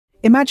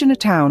Imagine a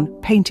town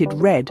painted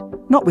red,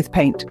 not with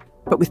paint,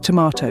 but with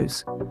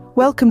tomatoes.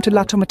 Welcome to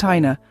La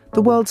Tomatina,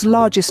 the world's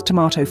largest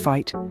tomato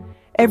fight.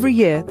 Every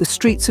year, the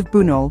streets of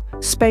Buñol,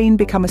 Spain,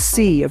 become a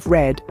sea of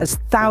red as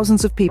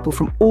thousands of people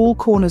from all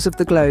corners of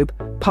the globe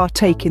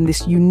partake in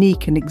this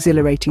unique and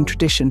exhilarating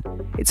tradition.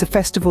 It's a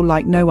festival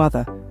like no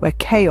other, where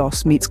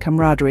chaos meets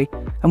camaraderie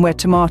and where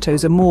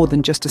tomatoes are more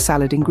than just a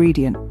salad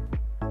ingredient.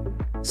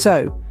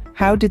 So,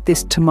 how did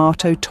this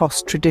tomato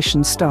toss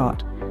tradition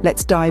start?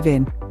 Let's dive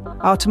in.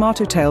 Our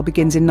tomato tale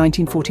begins in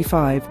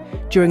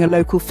 1945, during a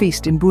local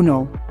feast in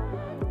Buñol.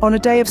 On a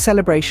day of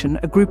celebration,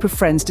 a group of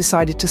friends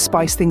decided to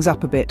spice things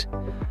up a bit.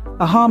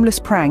 A harmless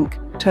prank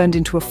turned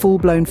into a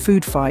full-blown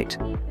food fight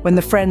when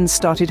the friends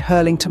started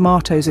hurling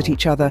tomatoes at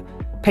each other,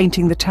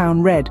 painting the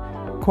town red,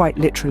 quite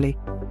literally.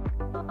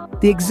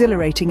 The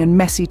exhilarating and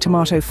messy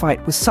tomato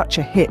fight was such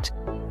a hit,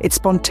 it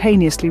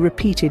spontaneously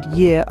repeated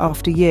year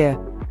after year,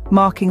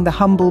 marking the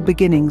humble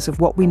beginnings of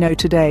what we know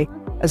today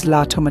as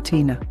La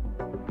Tomatina.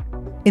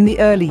 In the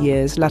early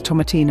years, La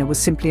Tomatina was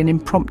simply an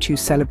impromptu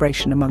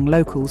celebration among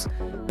locals,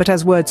 but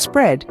as word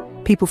spread,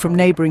 people from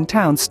neighbouring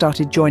towns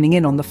started joining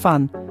in on the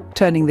fun,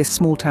 turning this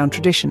small-town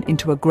tradition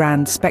into a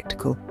grand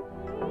spectacle.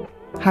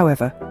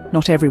 However,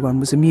 not everyone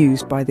was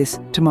amused by this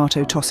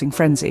tomato-tossing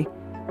frenzy.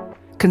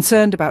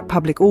 Concerned about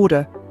public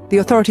order, the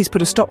authorities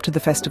put a stop to the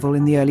festival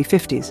in the early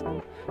 50s.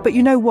 But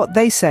you know what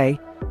they say,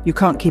 you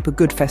can't keep a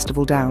good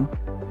festival down.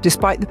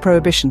 Despite the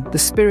prohibition, the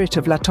spirit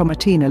of La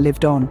Tomatina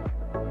lived on.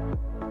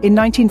 In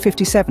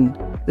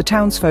 1957, the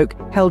townsfolk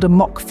held a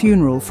mock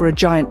funeral for a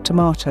giant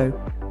tomato,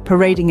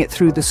 parading it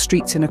through the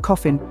streets in a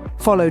coffin,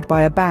 followed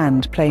by a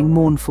band playing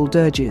mournful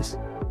dirges.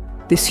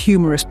 This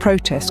humorous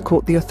protest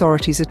caught the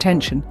authorities'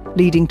 attention,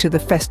 leading to the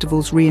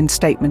festival's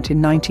reinstatement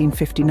in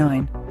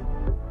 1959.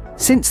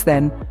 Since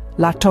then,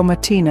 La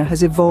Tomatina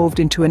has evolved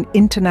into an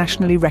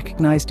internationally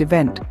recognized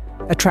event,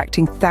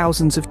 attracting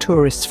thousands of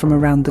tourists from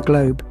around the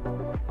globe.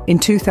 In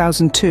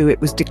 2002,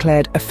 it was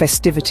declared a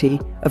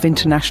festivity of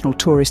international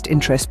tourist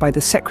interest by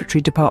the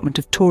Secretary Department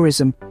of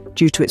Tourism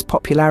due to its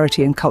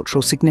popularity and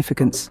cultural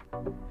significance.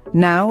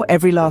 Now,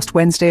 every last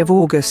Wednesday of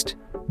August,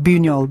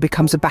 Buñol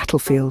becomes a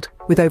battlefield,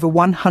 with over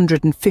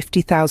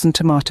 150,000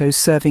 tomatoes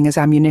serving as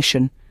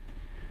ammunition.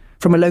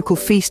 From a local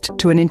feast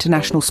to an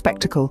international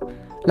spectacle,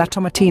 La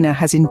Tomatina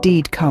has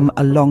indeed come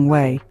a long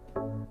way.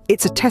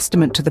 It's a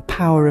testament to the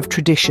power of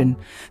tradition,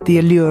 the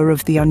allure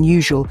of the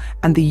unusual,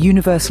 and the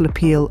universal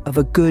appeal of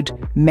a good,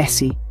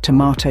 messy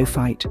tomato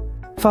fight.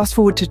 Fast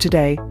forward to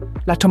today,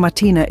 La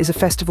Tomatina is a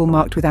festival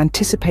marked with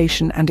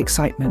anticipation and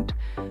excitement.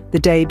 The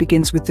day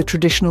begins with the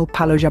traditional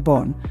palo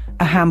jabon,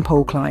 a ham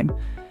pole climb.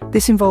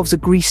 This involves a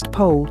greased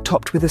pole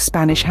topped with a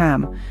Spanish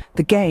ham.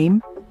 The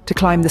game? To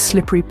climb the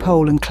slippery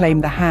pole and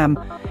claim the ham.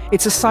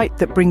 It's a sight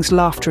that brings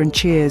laughter and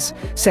cheers,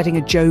 setting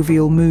a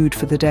jovial mood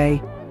for the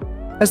day.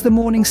 As the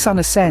morning sun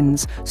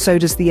ascends, so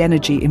does the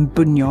energy in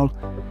Buñol.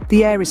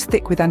 The air is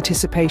thick with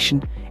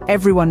anticipation.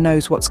 Everyone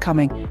knows what's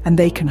coming, and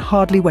they can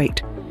hardly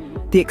wait.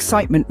 The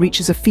excitement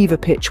reaches a fever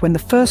pitch when the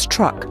first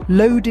truck,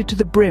 loaded to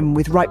the brim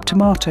with ripe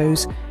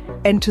tomatoes,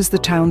 enters the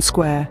town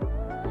square.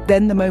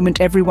 Then the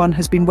moment everyone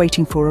has been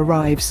waiting for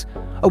arrives.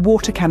 A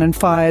water cannon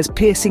fires,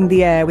 piercing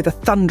the air with a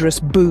thunderous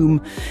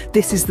boom.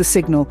 This is the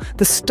signal,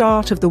 the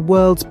start of the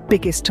world's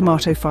biggest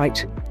tomato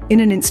fight. In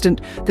an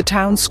instant, the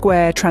town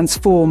square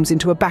transforms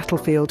into a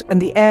battlefield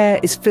and the air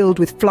is filled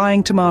with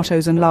flying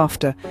tomatoes and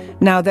laughter.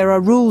 Now, there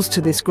are rules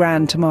to this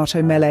grand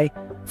tomato melee.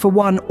 For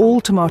one, all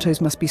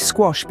tomatoes must be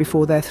squashed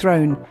before they're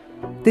thrown.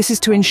 This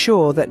is to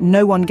ensure that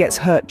no one gets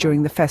hurt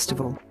during the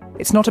festival.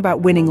 It's not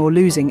about winning or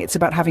losing, it's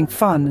about having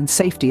fun, and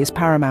safety is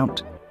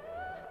paramount.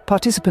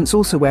 Participants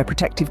also wear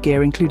protective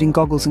gear, including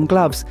goggles and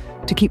gloves,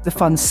 to keep the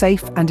fun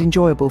safe and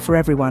enjoyable for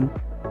everyone.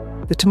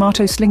 The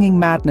tomato slinging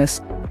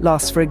madness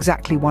lasts for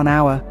exactly 1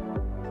 hour.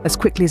 As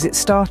quickly as it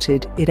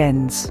started, it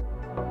ends.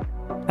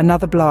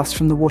 Another blast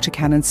from the water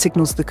cannon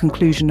signals the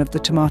conclusion of the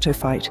tomato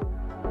fight.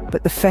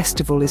 But the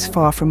festival is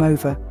far from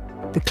over.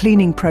 The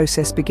cleaning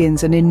process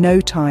begins, and in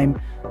no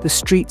time, the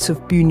streets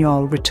of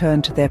Buñol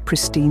return to their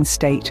pristine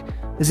state,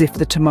 as if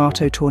the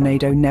tomato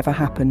tornado never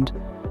happened.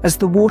 As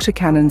the water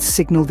cannons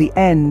signal the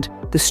end,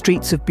 the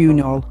streets of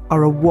Buñol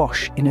are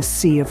awash in a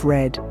sea of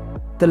red.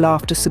 The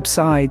laughter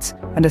subsides,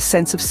 and a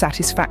sense of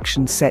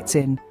satisfaction sets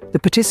in. The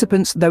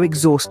participants, though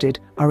exhausted,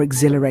 are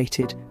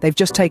exhilarated. They've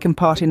just taken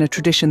part in a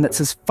tradition that's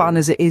as fun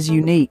as it is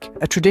unique,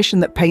 a tradition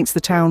that paints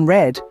the town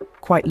red,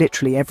 quite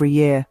literally every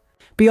year.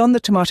 Beyond the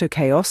tomato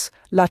chaos,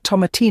 La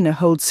Tomatina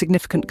holds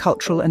significant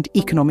cultural and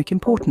economic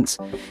importance.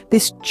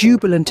 This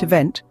jubilant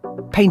event,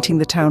 painting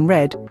the town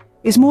red,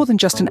 is more than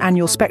just an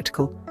annual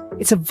spectacle.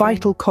 It's a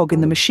vital cog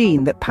in the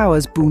machine that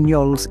powers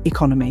Buñol's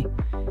economy.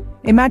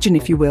 Imagine,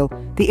 if you will,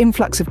 the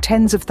influx of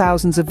tens of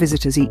thousands of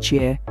visitors each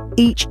year,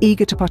 each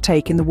eager to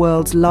partake in the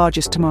world's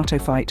largest tomato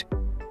fight.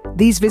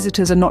 These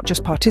visitors are not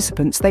just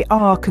participants, they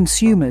are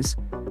consumers.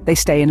 They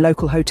stay in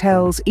local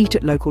hotels, eat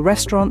at local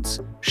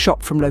restaurants,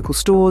 shop from local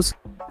stores,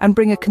 and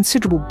bring a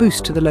considerable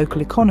boost to the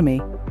local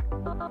economy.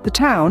 The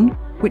town,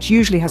 which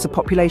usually has a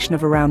population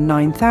of around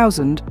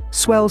 9,000,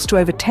 swells to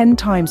over 10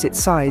 times its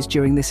size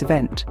during this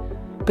event.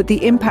 But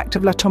the impact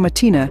of La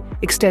Tomatina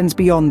extends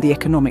beyond the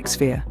economic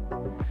sphere.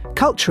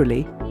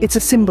 Culturally, it's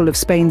a symbol of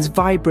Spain's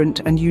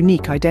vibrant and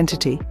unique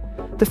identity.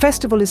 The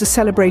festival is a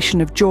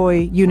celebration of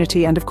joy,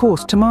 unity, and of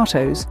course,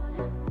 tomatoes.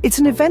 It's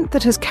an event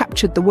that has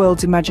captured the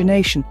world's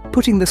imagination,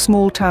 putting the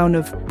small town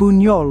of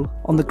Buñol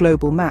on the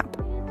global map.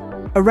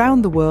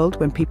 Around the world,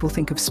 when people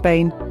think of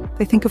Spain,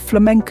 they think of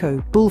flamenco,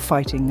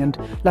 bullfighting, and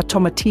La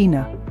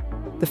Tomatina.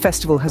 The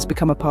festival has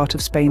become a part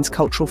of Spain's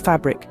cultural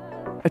fabric,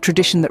 a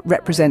tradition that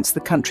represents the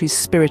country's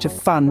spirit of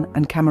fun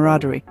and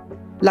camaraderie.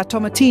 La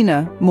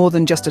Tomatina, more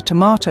than just a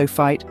tomato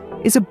fight,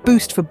 is a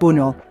boost for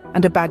Buñol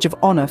and a badge of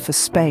honor for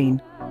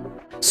Spain.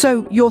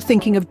 So, you're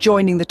thinking of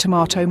joining the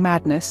tomato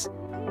madness?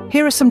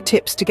 Here are some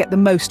tips to get the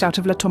most out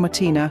of La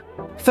Tomatina.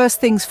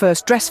 First things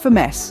first, dress for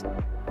mess.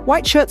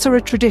 White shirts are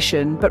a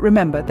tradition, but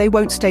remember, they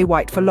won't stay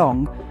white for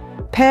long.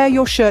 Pair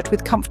your shirt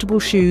with comfortable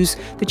shoes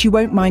that you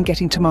won't mind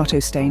getting tomato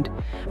stained.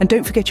 And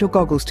don't forget your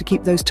goggles to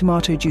keep those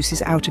tomato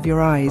juices out of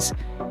your eyes.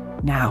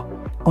 Now,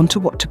 on to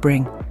what to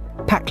bring.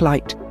 Pack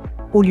light.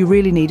 All you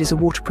really need is a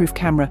waterproof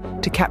camera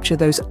to capture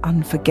those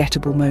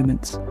unforgettable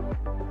moments.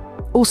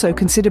 Also,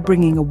 consider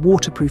bringing a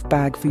waterproof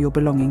bag for your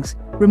belongings.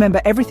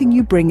 Remember, everything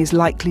you bring is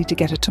likely to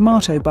get a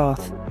tomato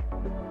bath.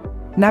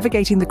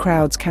 Navigating the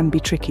crowds can be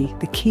tricky.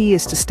 The key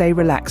is to stay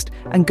relaxed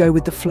and go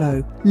with the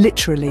flow,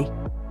 literally.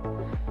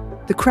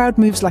 The crowd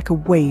moves like a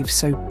wave,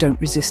 so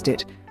don't resist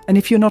it. And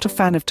if you're not a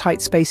fan of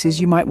tight spaces,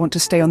 you might want to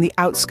stay on the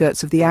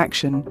outskirts of the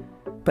action.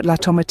 But La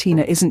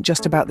Tomatina isn't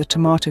just about the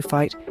tomato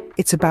fight,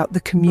 it's about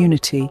the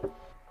community.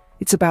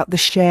 It's about the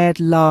shared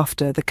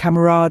laughter, the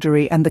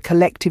camaraderie, and the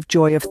collective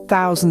joy of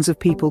thousands of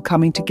people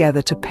coming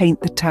together to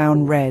paint the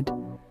town red.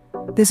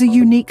 There's a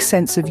unique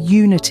sense of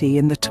unity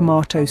in the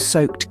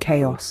tomato-soaked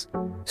chaos.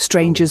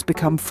 Strangers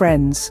become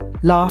friends,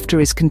 laughter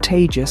is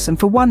contagious, and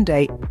for one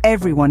day,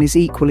 everyone is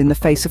equal in the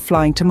face of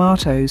flying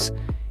tomatoes.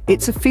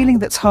 It's a feeling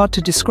that's hard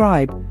to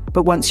describe,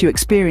 but once you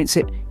experience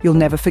it, you'll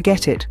never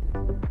forget it.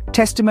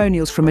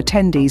 Testimonials from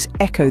attendees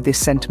echo this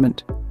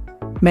sentiment.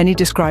 Many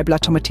describe La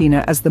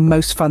Tomatina as the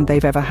most fun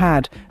they've ever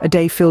had, a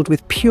day filled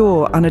with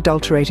pure,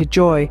 unadulterated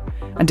joy.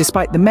 And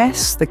despite the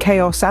mess, the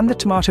chaos, and the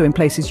tomato in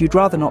places you'd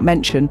rather not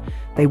mention,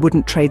 they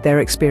wouldn't trade their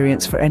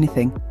experience for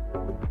anything.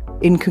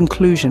 In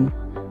conclusion,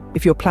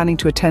 if you're planning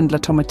to attend La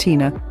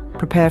Tomatina,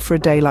 prepare for a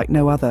day like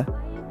no other.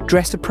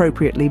 Dress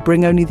appropriately,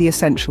 bring only the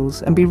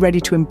essentials, and be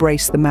ready to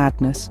embrace the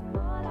madness.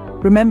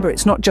 Remember,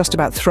 it's not just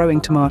about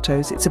throwing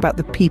tomatoes, it's about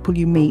the people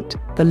you meet,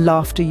 the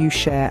laughter you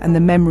share, and the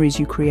memories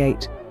you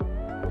create.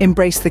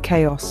 Embrace the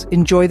chaos,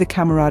 enjoy the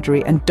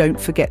camaraderie, and don't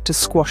forget to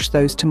squash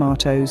those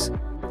tomatoes.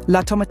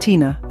 La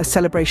Tomatina, a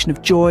celebration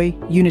of joy,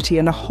 unity,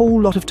 and a whole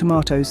lot of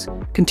tomatoes,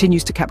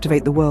 continues to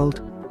captivate the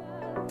world.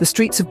 The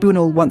streets of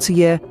Buñol once a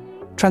year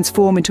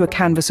transform into a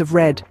canvas of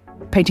red,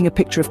 painting a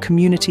picture of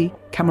community,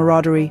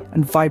 camaraderie,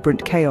 and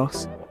vibrant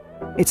chaos.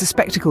 It's a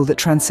spectacle that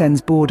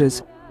transcends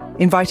borders,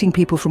 inviting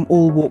people from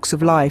all walks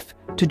of life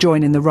to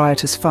join in the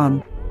riotous fun.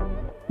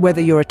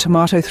 Whether you're a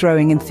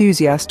tomato-throwing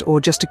enthusiast or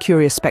just a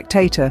curious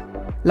spectator,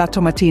 La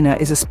Tomatina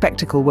is a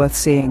spectacle worth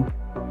seeing.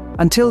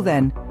 Until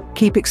then,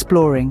 keep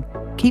exploring,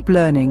 keep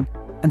learning,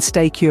 and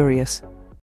stay curious.